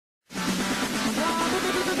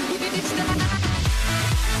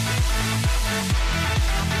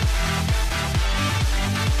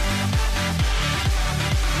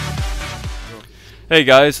Hey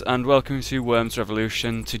guys, and welcome to Worms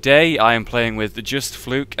Revolution. Today I am playing with just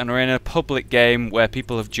Fluke, and we're in a public game where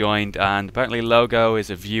people have joined, and apparently Logo is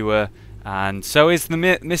a viewer, and so is the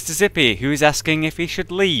Mr. Zippy, who is asking if he should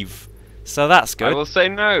leave. So that's good. I will say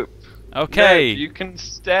no. Okay. No, you can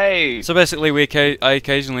stay. So basically, I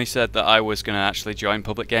occasionally said that I was going to actually join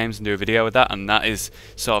public games and do a video with that, and that is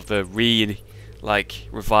sort of the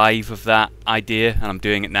revive of that idea, and I'm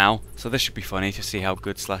doing it now. So this should be funny to see how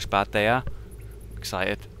good/bad they are.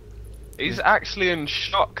 Excited. He's actually in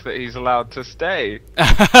shock that he's allowed to stay.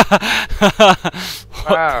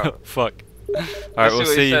 Wow. Fuck. Alright, we'll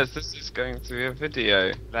see. He says this is going to be a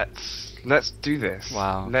video. Let's do this.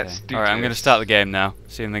 Wow. Okay. Let's do Alright, I'm gonna start the game now.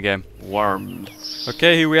 See you in the game. Worms.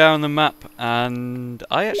 Okay, here we are on the map, and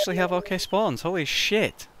I actually have okay spawns. Holy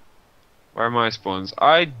shit. Where are my spawns?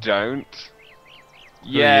 I don't.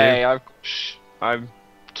 Who Yay! I'm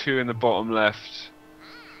 2 in the bottom left.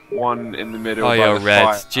 1 in the middle. Oh, you're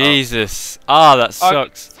red. Jesus. Ah, that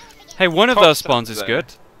sucks. Hey, one of those spawns is good.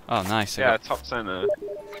 Oh, nice. Yeah, top center.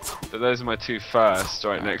 So those are my 2 first,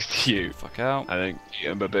 right next to you. Fuck out. I think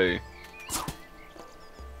you and Babu.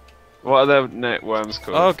 What are the worms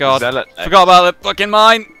called? Oh god. Zealot. Forgot about the fucking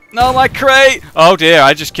mine. No, my crate. Oh dear,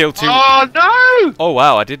 I just killed 2. Oh no! Oh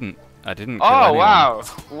wow, I didn't kill anyone. Oh wow.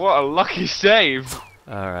 What a lucky save.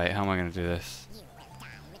 Alright, how am I going to do this?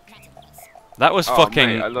 That was Oh, fucking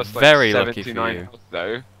mate, I lost, like, very lucky for 79 you. health,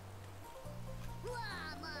 though.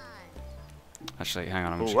 Actually, hang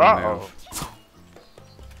on, I'm just Wow. going to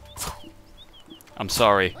move. I'm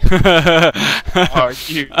sorry. Oh,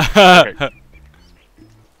 you.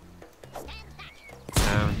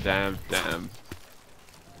 Damn.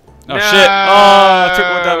 Oh shit! Oh, I took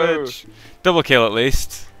 1 damage. Double kill at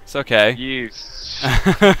least. It's okay. You.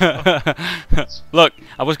 Look,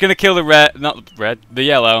 I was gonna kill the red, not the red, the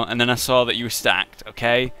yellow, and then I saw that you were stacked.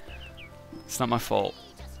 Okay, it's not my fault.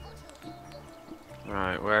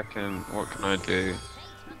 Right, what can I do?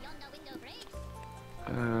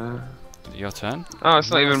 Your turn. Oh,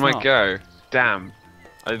 it's not No, even it's my not. go. Damn.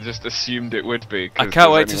 I just assumed it would be. I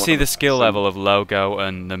can't wait to see the skill level of Logo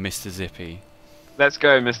and the Mr. Zippy. Let's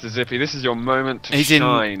go, Mr. Zippy. This is your moment to He's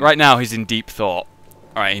shine. right now. He's in deep thought.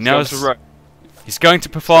 All right, he knows. He's He's going to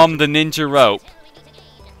perform the ninja rope.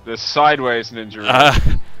 the sideways ninja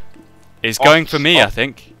rope. He's going for me, I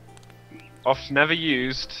think. Oft never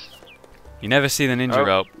used. You never see the ninja Oh.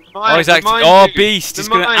 rope. Mine, Oh, he's the mine oh, dude. beast! The He's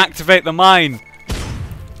going to mine. activate the mine.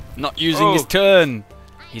 Not using his Oh. turn.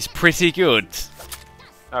 He's pretty good.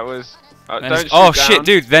 That was. Then Don't he's- oh shoot shit, down.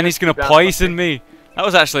 dude! Then he's going Shoot to down, poison puppy. me. That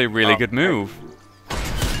was actually a really Oh, good move.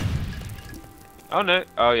 Oh no!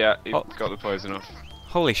 Oh yeah, he Oh. got the poison off.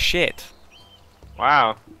 Holy shit!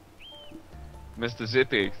 Wow, Mr.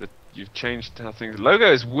 Zippy, you've changed how things.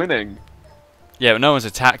 Logo is winning. Yeah, but no one's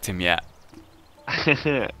attacked him yet.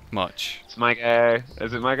 It's Much. my go.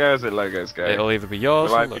 Is it my go? Or is it Logo's go? It'll either be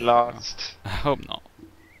yours Do or I be last? I hope not.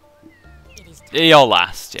 You're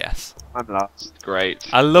last, yes. I'm last. Great.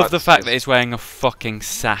 I love the That's fact that he's wearing a fucking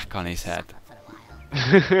sack on his head.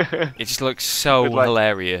 It just looks so With, like,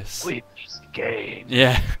 hilarious. Win this game.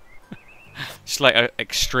 Yeah. Just like an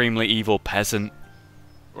extremely evil peasant.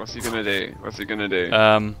 What's he gonna do? What's he gonna do?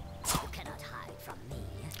 I'll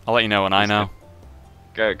let you know when I know.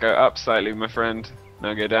 Go up slightly, my friend.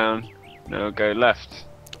 Now go down. No, go left.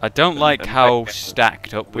 I don't like and how right again.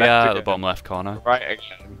 stacked up we Left are at the again. bottom left corner. Right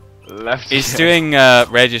again. Left. He's again. doing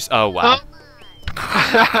Regis. Oh wow.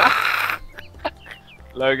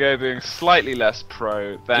 Logo being slightly less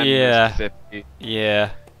pro than Yeah. Mississippi.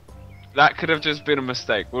 Yeah. That could have just been a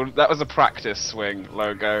mistake. Well, that was a practice swing,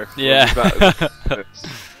 Logo. Yeah. We'll leave that as a practice.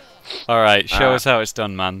 Alright, show Ah. us how it's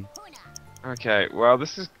done, man. Okay, well,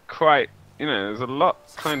 this is quite. You know, there's a lot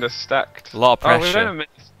kind of stacked. A lot of Oh, we pressure. don't have many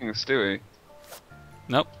things, do we?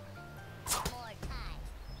 Nope.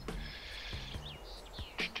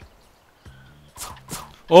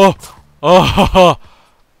 Oh! Oh!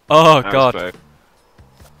 Oh That was god. close.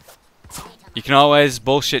 You can always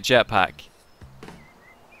bullshit jetpack.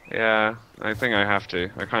 Yeah, I think I have to.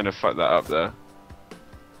 I kind of fucked that up there.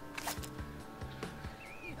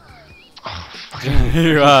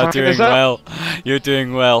 You are fuck doing is that? well. You're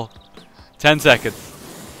doing well. 10 seconds.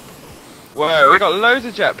 Whoa, we got loads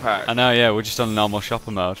of jetpacks. I know, yeah, we're just on normal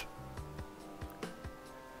shopper mode.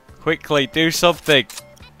 Quickly, do something.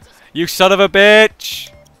 You son of a bitch!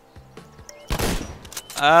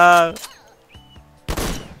 Oh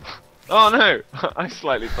no! I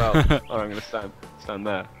slightly fell. Oh, I'm gonna stand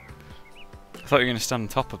there. I thought you were going to stand on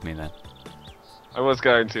top of me then. I was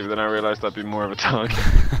going to, but then I realised I'd be more of a target.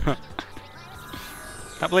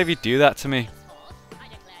 Can't believe you do that to me.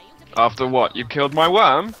 After what? You killed my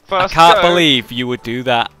worm? I First can't go. believe you would do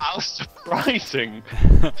that. How surprising.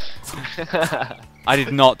 I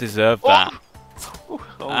did not deserve that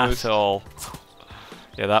Almost. at all.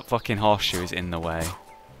 Yeah, that fucking horseshoe is in the way.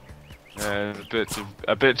 A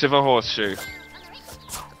bit of a horseshoe.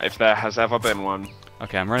 If there has ever been one.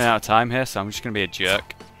 Okay, I'm running out of time here, so I'm just gonna be a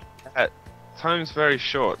jerk. Time's very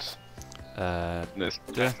short. Yeah.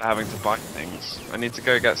 Having to buy things. I need to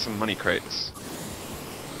go get some money crates.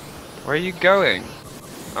 Where are you going?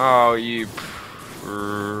 Oh, you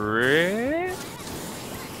prick.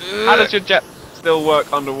 How does your jet still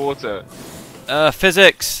work underwater?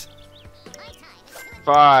 Physics.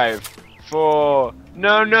 5, 4.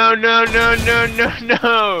 No, no, no, no, no, no,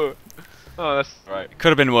 no. Oh, that's right. Could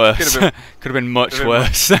have been worse. Could have been much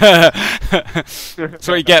worse. That's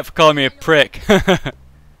what you get for calling me a prick.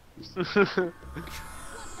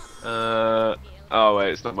 Oh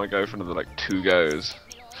wait, it's not my go for another like 2 goes.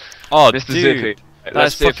 Oh, Mr. dude, Zippy.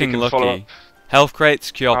 that's see if he fucking can follow lucky. up. Health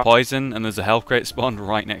crates cure poison, and there's a health crate spawned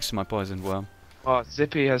right next to my poisoned worm. Oh,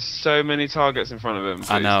 Zippy has so many targets in front of him.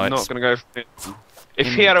 I know, He's it's not gonna go for it. If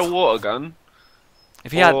he had a water gun,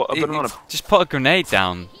 If he had, or a banana, just put a grenade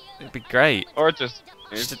down. It'd be great. or Just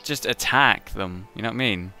attack them. You know what I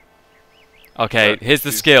mean? Okay, Yeah, here's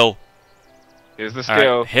the skill. here's the All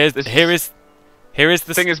skill. right, here is the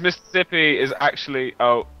The thing is, Mississippi is actually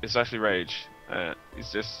it's actually rage. He's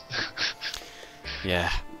just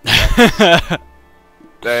yeah.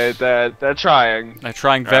 they're trying. They're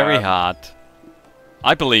trying very hard.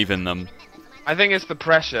 I believe in them. I think it's the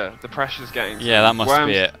pressure. The pressure's getting. to Yeah, them. that must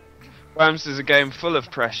be it. Worms is a game full of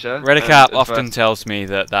pressure. Redicap and often adversity. tells me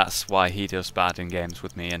that that's why he does bad in games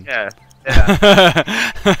with me. And Yeah.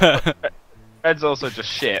 Yeah. Red's also just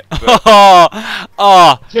shit. But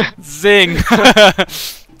oh, zing!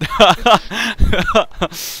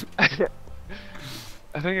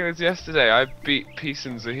 I think it was yesterday. I beat Peace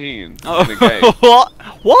and Zaheen Oh, in a game. what?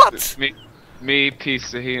 What? Me,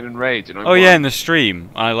 Peace, Zaheen, and Rage. And I Oh yeah, won. in the stream.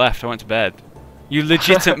 I left. I went to bed. You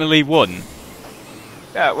legitimately won.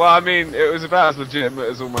 Yeah, well, I mean, it was about as legitimate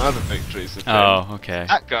as all my other victories. I think. Oh, okay.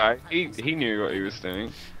 That guy, he knew what he was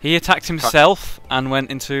doing. He attacked himself and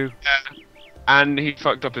went into. Yeah. And he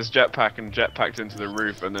fucked up his jetpack and jetpacked into the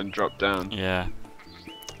roof and then dropped down. Yeah.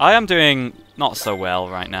 I am doing not so well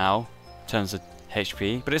right now in terms of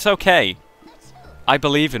HP, but it's okay. I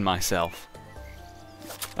believe in myself.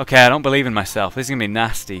 Okay, I don't believe in myself. This is gonna be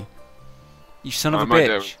nasty. You son of I a might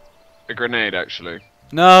do bitch. a grenade, actually.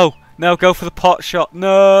 No! No, go for the pot shot.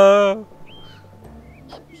 No!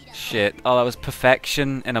 Shit. Oh, that was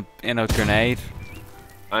perfection in a grenade.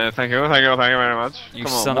 Thank you very much. You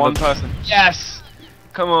Come son on, of one a- person. Yes!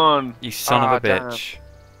 Come on! You son of a damn. bitch.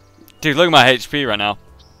 Dude, look at my HP right now.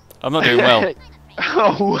 I'm not doing well.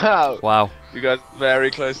 Oh, wow! Wow. You guys are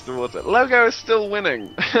very close to the water. Logo is still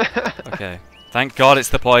winning. Okay. Thank God it's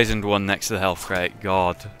the poisoned one next to the health crate.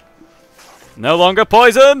 God. No longer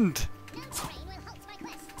poisoned!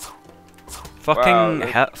 Fucking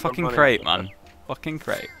Wow, fucking money crate, out there. man. Fucking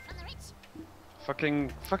crate. fucking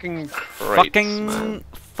crates, Fucking man.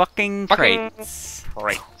 fucking crates.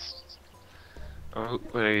 Crates. Oh,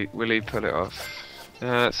 will he pull it off?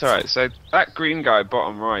 It's alright. So that green guy,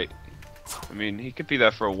 bottom right. I mean, he could be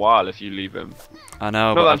there for a while if you leave him. I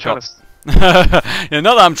know, Not that I'm but trying yeah,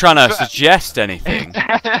 not that I'm trying to suggest anything.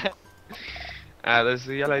 to. There's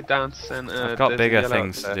the yellow down center. I've got there's the bigger yellow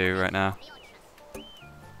things up to there. do right now.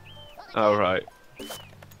 Oh right.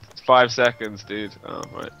 It's 5 seconds, dude. Oh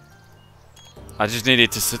right. I just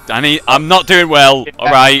needed to. I'm not doing well. Yeah. All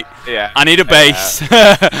right. Yeah. I need a base.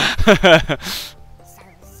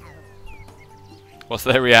 What's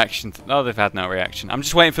their reaction? Oh, they've had no reaction. I'm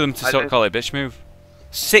just waiting for them to sort of call it a bitch move.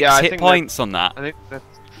 6 Yeah, I hit think points on that. I think they're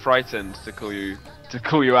frightened to call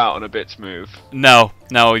you out on a bitch move. No,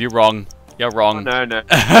 no, you're wrong. You're Oh, wrong. no, no.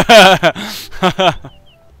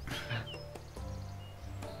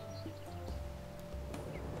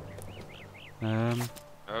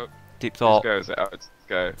 Oh, Deep let's thought. go. Let's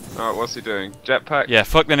go. Alright, what's he doing? Jetpack? Yeah,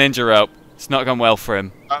 fuck the ninja rope. It's not gone well for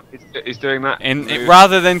him. Oh, he's doing that. move.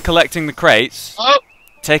 Rather than collecting the crates, Oh!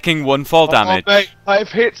 taking 1 fall damage. Oh,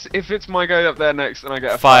 mate. If it's my go up there next and I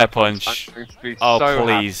get a Fire fire punch. I'm going to be Oh, so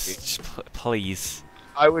please. happy. Just please.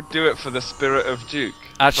 I would do it for the spirit of Duke.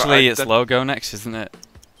 Actually, But it's Logo next, isn't it?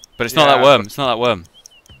 But it's not that Yeah, worm. It's not that worm.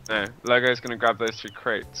 No, Logo's going to grab those 3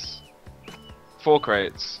 crates. 4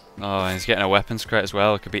 crates. Oh, and he's getting a weapons crate as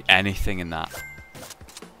well. It could be anything in that.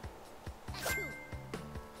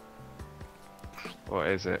 What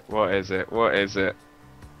is it? What is it? What is it?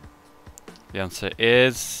 The answer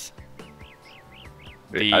is.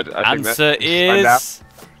 The I think answer let's find out. is.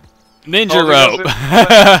 Ninja rope!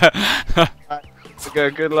 Go,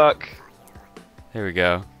 good luck. Here we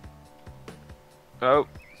go. Oh.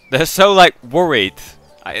 They're so, like, worried,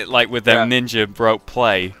 like, with their ninja rope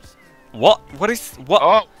play. What? What is... What?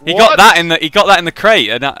 Oh, he got that in the... He got that in the crate,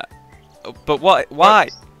 and but what? Why?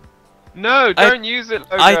 No, don't use it,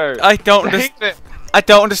 Logo. I don't understand. I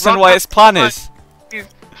don't understand why its plan is.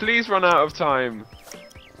 Please run out of time.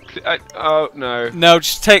 Oh, no. No,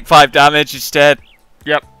 just take 5 damage instead.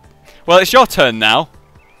 Yep. Well, it's your turn now.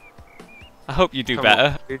 I hope you do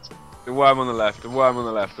better. The worm on the left, the worm on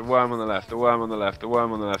the left, the worm on the left, the worm on the left, the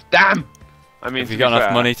worm on the left. Damn! I mean, have you got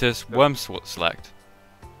enough money to worm select?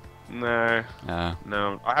 No.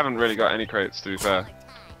 No. I haven't really got any crates, to be fair.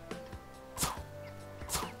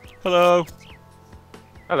 Hello.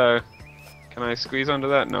 Hello. Can I squeeze under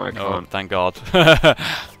that? No, I can't. Oh, thank God.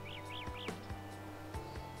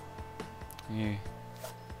 you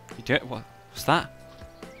do it? What's that?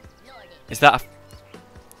 Is that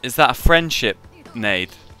a friendship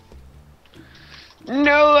nade?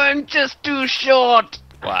 No, I'm just too short.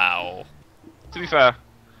 Wow. To be fair.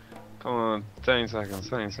 Come on, 13 seconds,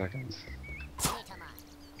 13 seconds.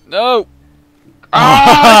 No!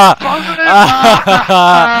 Ah!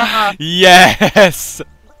 Yes!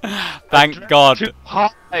 Thank God. Too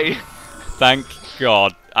high. Thank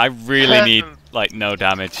God. I really need, like, no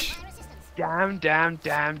damage. Damn, damn,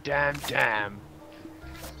 damn, damn, damn.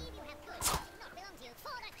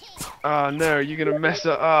 Oh no, you're gonna mess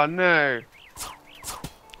up. Oh no.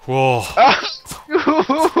 Whoa.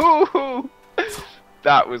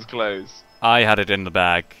 That was close. I had it in the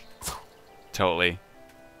bag. Totally.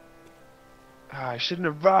 I shouldn't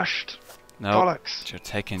have rushed. No. Bollocks. You're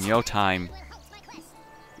taking your time.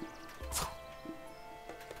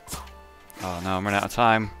 Oh no, I'm running out of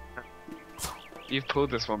time. You've pulled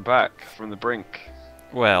this one back from the brink.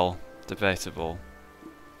 Well, debatable.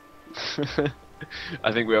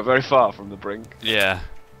 I think we are very far from the brink. Yeah.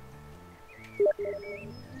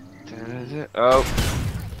 Oh.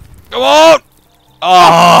 Come on!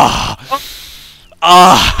 Oh!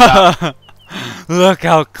 Ah! Look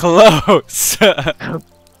how close!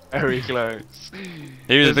 Very close.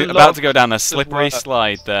 He was about to go down a slippery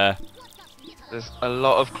slide there. There's a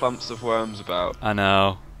lot of clumps of worms about. I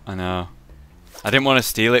know, I know. I didn't want to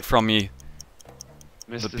steal it from you.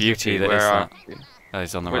 Mr. The beauty Zippy, that is where that. are you? That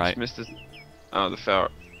is on the Which right. Mr. Oh, the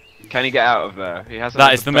ferret. Can he get out of there? He has.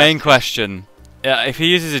 That is the main question. Yeah, if he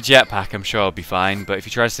uses a jetpack, I'm sure he'll be fine. But if he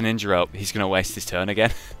tries to ninja rope, he's gonna waste his turn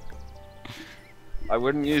again. I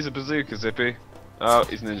wouldn't use a bazooka, Zippy. Oh,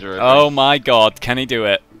 he's ninja roping. Oh my God, can he do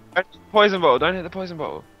it? Poison bottle! Don't hit the poison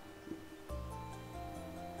bottle.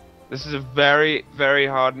 This is a very, very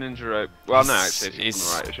hard ninja rope. Well, no, actually, it's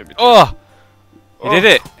alright. It should be. Oh, he did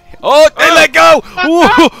it! Oh, they let go!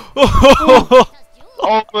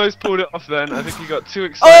 Almost pulled it off. Then I think he got too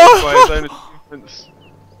excited by his own achievements.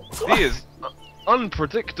 He is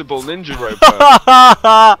unpredictable ninja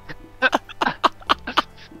roper.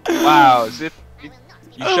 Wow, Zippy, you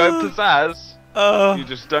show pizzazz. You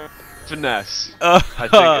just don't finesse. I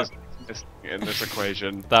think it's missing in this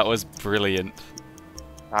equation. That was brilliant.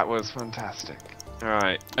 That was fantastic.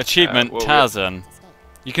 Alright. Achievement, well, Tarzan.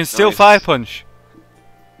 You can still Nice. fire punch.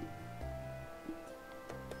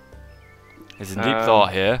 He's in deep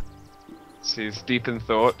thought here. So he's deep in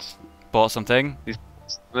thought. Bought something.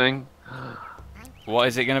 Something. What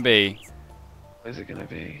is it going to be? What is it gonna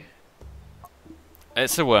be?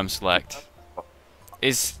 It's a worm select.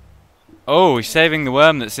 Oh, he's saving the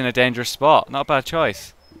worm that's in a dangerous spot. Not a bad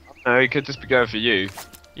choice. No, he could just be going for you.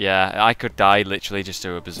 Yeah, I could die literally just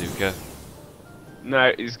to a bazooka.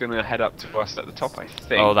 No, he's gonna head up to us at the top, I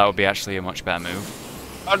think. Oh, that would be actually a much better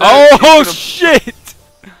move. Oh, no, Oh shit!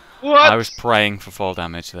 What? I was praying for fall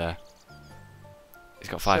damage there. He's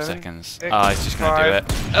got 5 7, seconds. 6, Oh, he's just gonna do 5. it.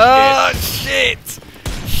 Oh shit!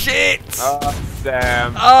 Shit! Oh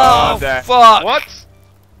damn! Oh, damn! fuck! What?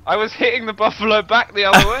 I was hitting the buffalo back the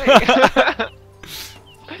other way.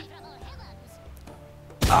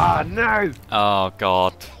 Ah no! Oh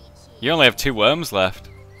god. You only have 2 worms left.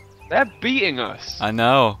 They're beating us. I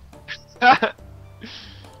know.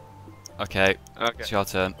 Okay, Okay. it's your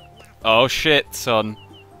turn. Oh shit, son.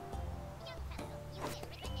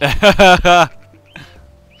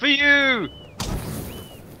 For you!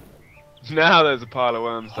 Now there's a pile of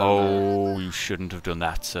worms down Oh, you shouldn't have done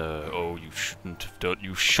that, sir. Oh, you shouldn't have done.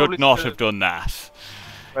 You should Probably not should. have done that.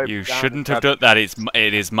 there. You Down shouldn't the have done that.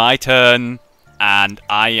 It is my turn, and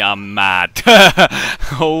I am mad.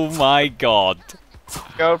 Oh my god.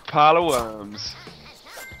 Go pile of worms.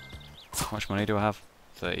 How much money do I have?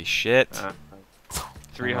 30 shit.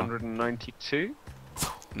 392?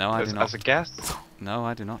 No, I do not. As a guess? No,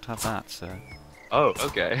 I do not have that, sir. Oh,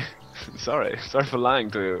 okay. Sorry for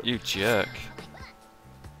lying to you. You jerk.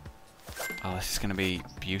 Oh, this is gonna be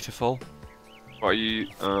beautiful. What are you?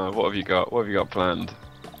 What have you got? What have you got planned?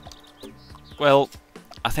 Well,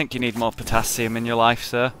 I think you need more potassium in your life,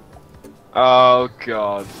 sir. Oh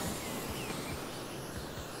God.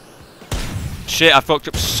 Shit, I fucked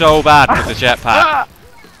up so bad with the jetpack.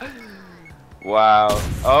 Wow.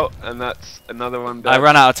 Oh, and that's another one dead. I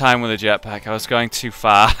ran out of time with the jetpack. I was going too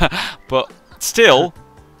far. But still,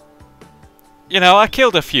 you know, I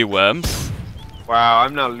killed a few worms. Wow,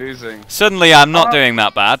 I'm now losing. Suddenly, I'm not doing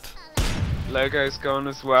that bad. Logo's gone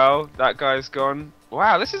as well. That guy's gone.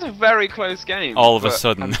 Wow, this is a very close game. All of a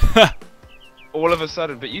sudden. All of a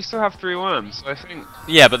sudden, but you still have 3 worms, so I think...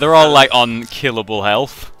 Yeah, but they're all like on killable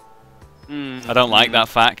health. I don't like that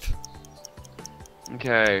fact.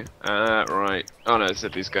 Okay, right. Oh no, it's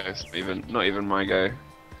Zippy's go. It's not even my go.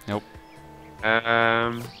 Nope.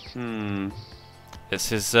 It's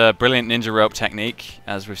his brilliant ninja rope technique,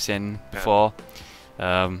 as we've seen before.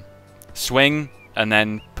 Swing, and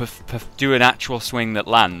then do an actual swing that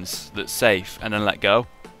lands, that's safe, and then let go.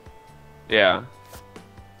 Yeah.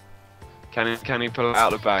 Can he pull it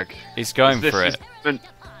out of the bag? He's going for it.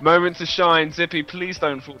 Moment to shine, Zippy. Please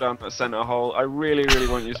don't fall down that center hole. I really, really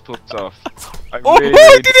want you to pull this off. Oh,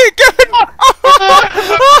 really, did it go?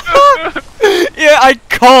 Yeah, I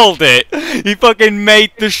called it. He fucking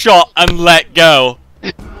made the shot and let go.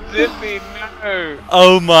 Zippy, no.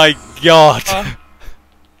 Oh my god.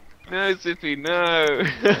 No, Zippy, no.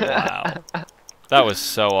 Wow. That was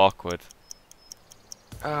so awkward.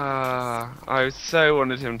 I so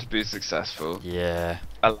wanted him to be successful. Yeah.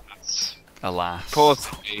 Alas. Alas. Poor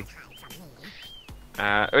Zippy.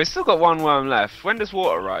 We've still got 1 worm left. When does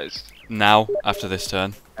water rise? Now, after this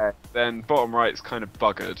turn. Then bottom right's kind of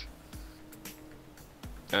buggered.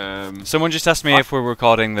 Someone just asked me if we're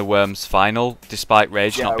recording the Worms final, despite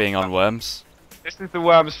Rage not being on Worms. This is the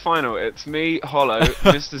Worms final. It's me, Hollow,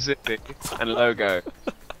 Mr. Zippy, and Logo.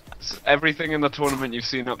 Everything in the tournament you've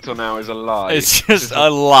seen up till now is a lie. It's just a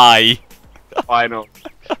lie. Final.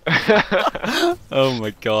 Oh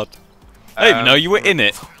my god. I didn't even know you were in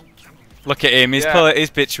it. Look at him, his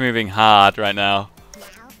bitch moving hard right now.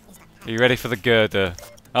 Are you ready for the girder?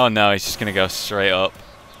 Oh no, he's just gonna go straight up.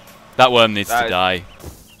 That worm needs to die.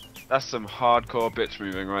 That's some hardcore bitch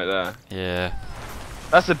moving right there. Yeah.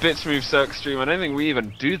 That's a bitch move so extreme. I don't think we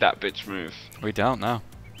even do that bitch move. We don't know.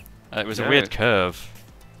 It was a weird curve.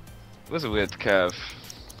 It was a weird curve.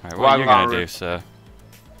 Alright, what are you going to do, sir?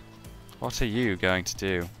 What are you going to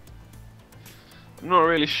do? I'm not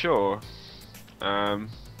really sure. I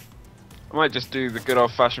might just do the good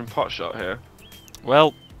old-fashioned pot shot here.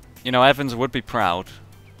 Well, you know, Evans would be proud.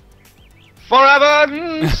 For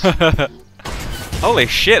Evans! Holy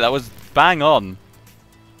shit, that was bang on.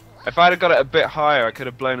 If I'd have got it a bit higher, I could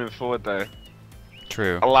have blown him forward though.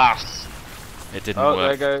 True. Alas. It didn't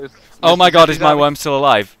work. There goes. Oh my god, is my worm still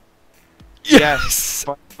alive? Yes!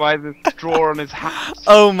 By the straw on his hat.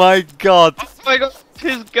 Oh my god. Oh my god,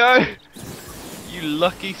 his go! You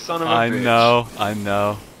lucky son of a bitch. I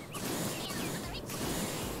know.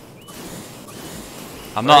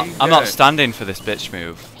 I'm not standing for this bitch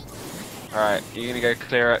move. Alright, you're gonna go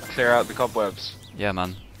clear out the cobwebs. Yeah,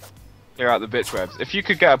 man. Clear out the bitch webs. If you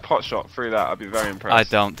could get a pot shot through that, I'd be very impressed. I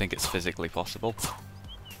don't think it's physically possible.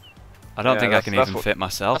 I don't think I can even fit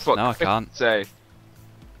myself. No, I can't. Say.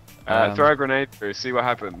 Throw a grenade through, see what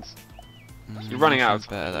happens. You're running out.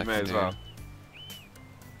 You may as well.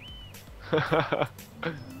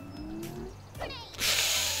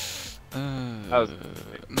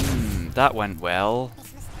 That went well.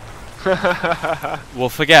 We'll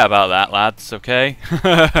forget about that, lads, okay?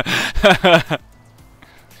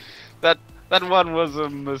 That one was a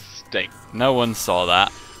mistake. No one saw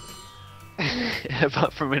that.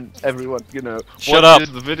 Apart from everyone, you know, Shut up!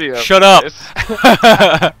 The video. Shut up!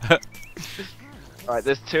 Alright,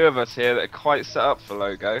 there's 2 of us here that are quite set up for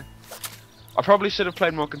Logo. I probably should have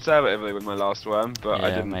played more conservatively with my last worm, but I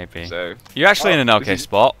didn't. Maybe. So. You're actually in an okay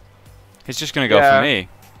spot. He's just gonna go for me.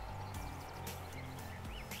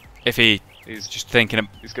 If he's just thinking of...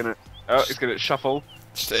 He's gonna shuffle.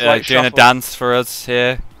 Just, doing a dance for us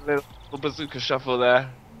here. Little bazooka shuffle there.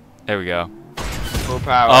 There we go. Full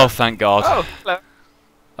power. Oh, thank God. Oh, hello.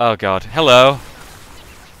 Oh God. Hello.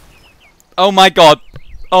 Oh my God.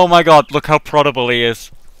 Oh my God. Look how prodigal he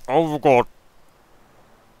is. Oh my God.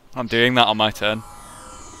 I'm doing that on my turn.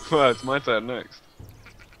 Well, it's my turn next.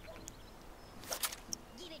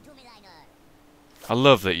 I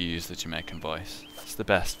love that you use the Jamaican voice. It's the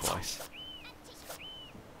best voice.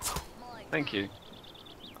 Thank you.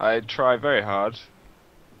 I try very hard.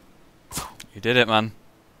 You did it, man.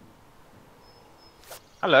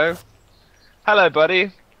 Hello. Hello,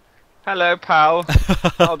 buddy. Hello, pal.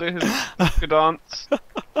 I'll do his good dance.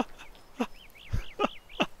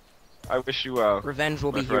 I wish you well. Revenge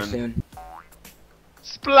will be here soon.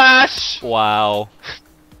 Splash! Wow.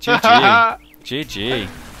 GG.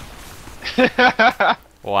 GG.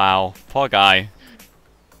 Wow. Poor guy.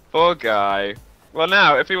 Poor guy. Well,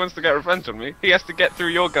 now, if he wants to get revenge on me, he has to get through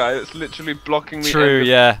your guy that's literally blocking me. True,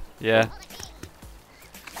 yeah. Yeah.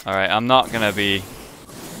 Alright, I'm not gonna be...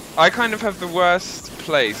 I kind of have the worst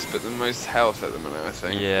place, but the most health at the minute, I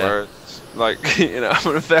think. Yeah. Where it's, like, you know, I'm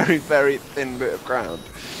on a very, very thin bit of ground.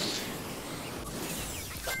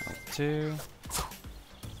 2.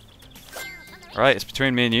 Right, it's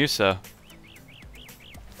between me and you, sir.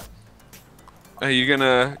 Are you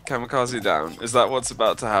gonna kamikaze down? Is that what's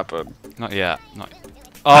about to happen? Not yet. Not yet.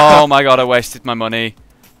 Oh my god, I wasted my money.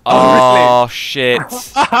 Oh, Oh, shit.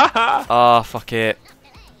 Oh, fuck it.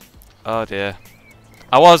 Oh, dear.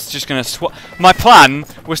 I was just gonna swap. My plan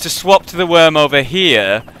was to swap to the worm over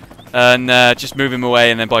here and just move him away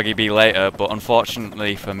and then boggy B later, but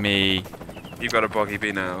unfortunately for me... You've got a boggy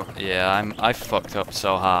B now. Yeah, I fucked up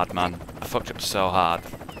so hard, man. I fucked up so hard.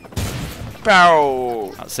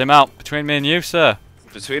 Bow! That's him out. Between me and you, sir.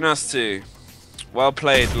 Between us two. Well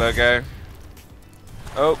played, Logo.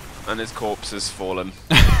 Oh, and his corpse has fallen.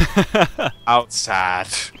 Out sad.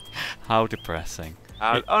 How depressing.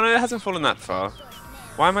 Oh no, it hasn't fallen that far.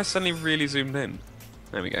 Why am I suddenly really zoomed in?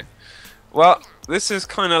 There we go. Well, this is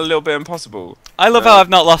kind of a little bit impossible. I love how I've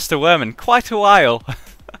not lost a worm in quite a while.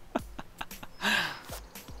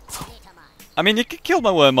 I mean, you could kill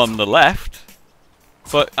my worm on the left,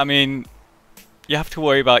 but, I mean, you have to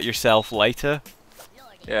worry about yourself later.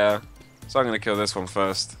 Yeah, so I'm going to kill this one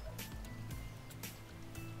first.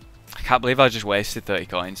 I can't believe I just wasted 30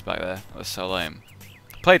 coins back there. That was so lame.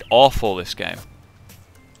 Played awful this game.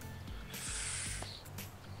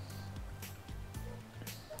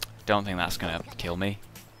 Don't think that's going to kill me,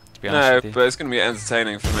 to be honest with you. But it's going to be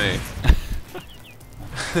entertaining for me.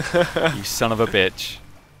 You son of a bitch.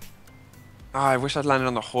 Oh, I wish I'd landed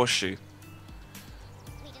on the horseshoe.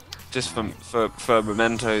 Just for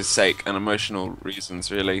memento's sake and emotional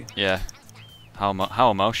reasons, really. Yeah. How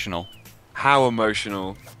emotional? How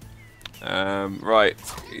emotional? Right.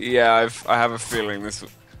 Yeah, I have a feeling this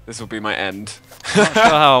will be my end. I'm not sure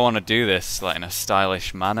how I want to do this, like in a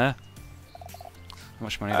stylish manner. How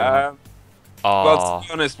much money do I have? Oh. Well, to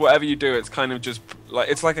be honest, whatever you do, it's kind of just like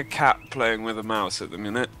it's like a cat playing with a mouse at the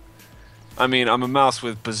minute. I mean, I'm a mouse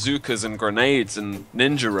with bazookas and grenades and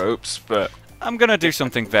ninja ropes, but... I'm gonna do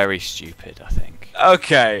something very stupid, I think.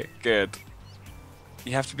 Okay, good.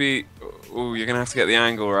 You have to be... Ooh, you're gonna have to get the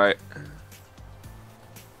angle right.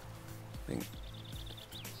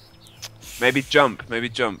 Maybe jump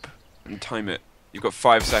and time it. You've got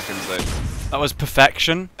 5 seconds though. That was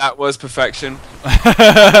perfection. That was perfection.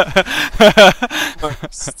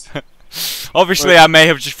 Obviously, I may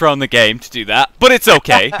have just thrown the game to do that, but it's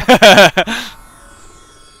okay.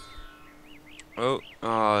 Oh,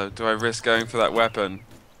 do I risk going for that weapon?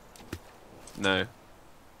 No.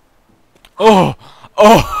 Oh!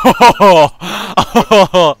 Oh!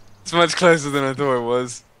 It's much closer than I thought it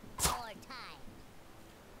was.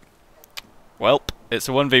 Well, it's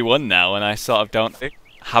a 1v1 now, and I sort of don't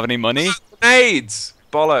have any money. Grenades!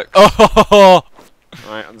 Bollocks. Oh!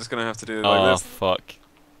 Right, I'm just gonna have to do it like this. Oh, fuck.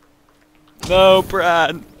 No,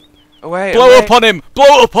 Bran! Away, Blow up on him!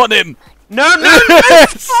 Blow up on him! No, no, no!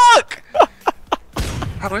 Fuck!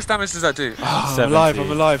 How much damage does that do? Oh,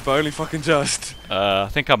 I'm alive, but only fucking just. I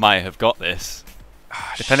think I might have got this.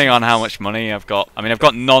 Depending on how much money I've got. I mean, I've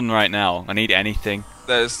got none right now. I need anything.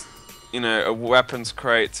 There's, you know, a weapons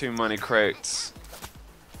crate, 2 money crates.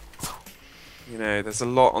 You know, there's a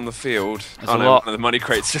lot on the field. There's a lot. One of the money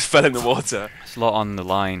crates just fell in the water. There's a lot on the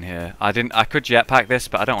line here. I could jetpack this,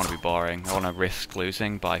 but I don't want to be boring. I want to risk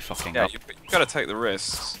losing by fucking up. Yeah, you gotta take the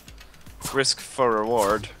risks. Risk for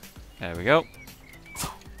reward. There we go.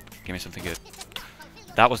 Give me something good.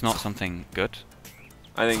 That was not something good.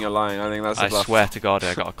 I think you're lying. I think that's a bluff. I swear to God,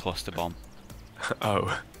 I got a cluster bomb.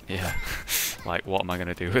 Oh. Yeah. Like, what am I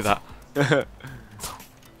gonna do with that?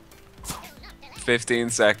 15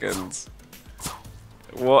 seconds.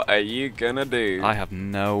 What are you gonna do? I have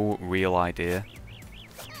no real idea.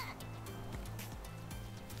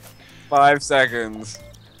 5 seconds.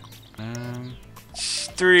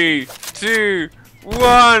 3, 2,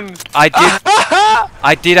 1.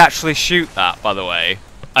 I did actually shoot that, by the way.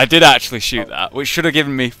 I did actually shoot that, which should have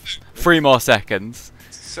given me 3 more seconds.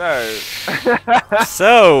 So.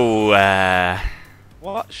 So.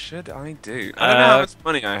 What should I do? I don't know how much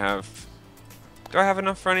money I have. Do I have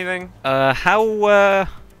enough for anything?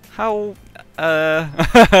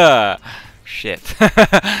 Shit.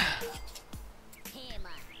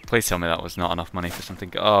 Please tell me that was not enough money for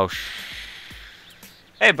something. Oh,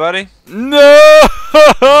 Hey, buddy. no!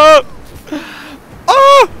 Oh!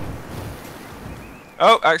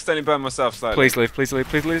 Oh, I accidentally burned myself slightly. Please leave, please leave,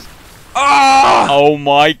 please leave. Oh! Oh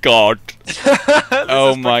my god.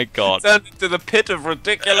 Oh my god. Turned into the pit of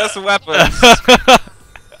ridiculous weapons.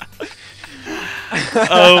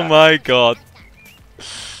 Oh my god.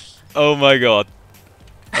 Oh my god.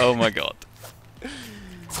 Oh my god.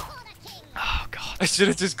 Oh god. I should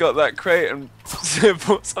have just got that crate and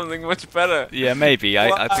bought something much better. Yeah, maybe.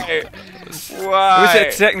 I think.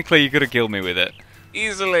 Why? Technically, you could have killed me with it.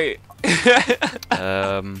 Easily. Is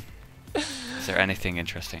there anything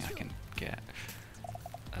interesting I can get?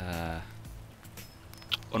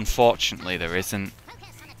 Unfortunately, there isn't.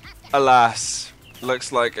 Alas,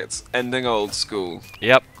 looks like it's ending old school.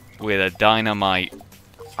 Yep, with a dynamite.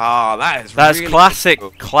 Ah, That's really classic,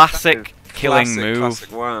 cool. classic killing Classic, move.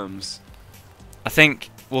 Classic worms. I think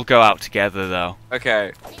we'll go out together though.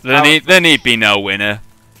 Okay. There need be no winner.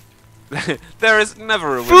 There is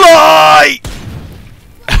never a winner. Fly!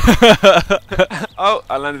 Oh,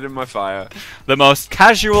 I landed in my fire. The most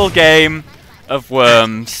casual game of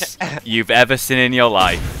worms you've ever seen in your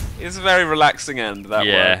life. It's a very relaxing end, that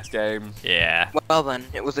worms game. Yeah. Well then,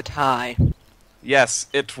 it was a tie. Yes,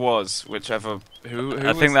 it was. Whichever. Who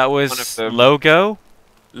I think that one was of them? Logo.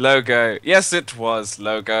 Logo. Yes, it was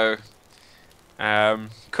Logo.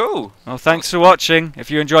 Cool. Well, thanks for watching. If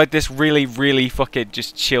you enjoyed this really, really fucking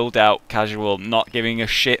just chilled out, casual, not giving a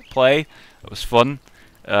shit play, it was fun.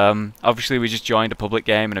 Obviously, we just joined a public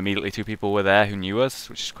game and immediately 2 people were there who knew us,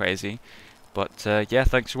 which is crazy. But yeah,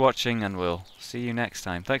 thanks for watching and we'll see you next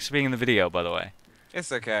time. Thanks for being in the video, by the way.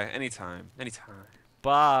 It's okay. Anytime. Anytime.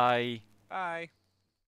 Bye. Bye.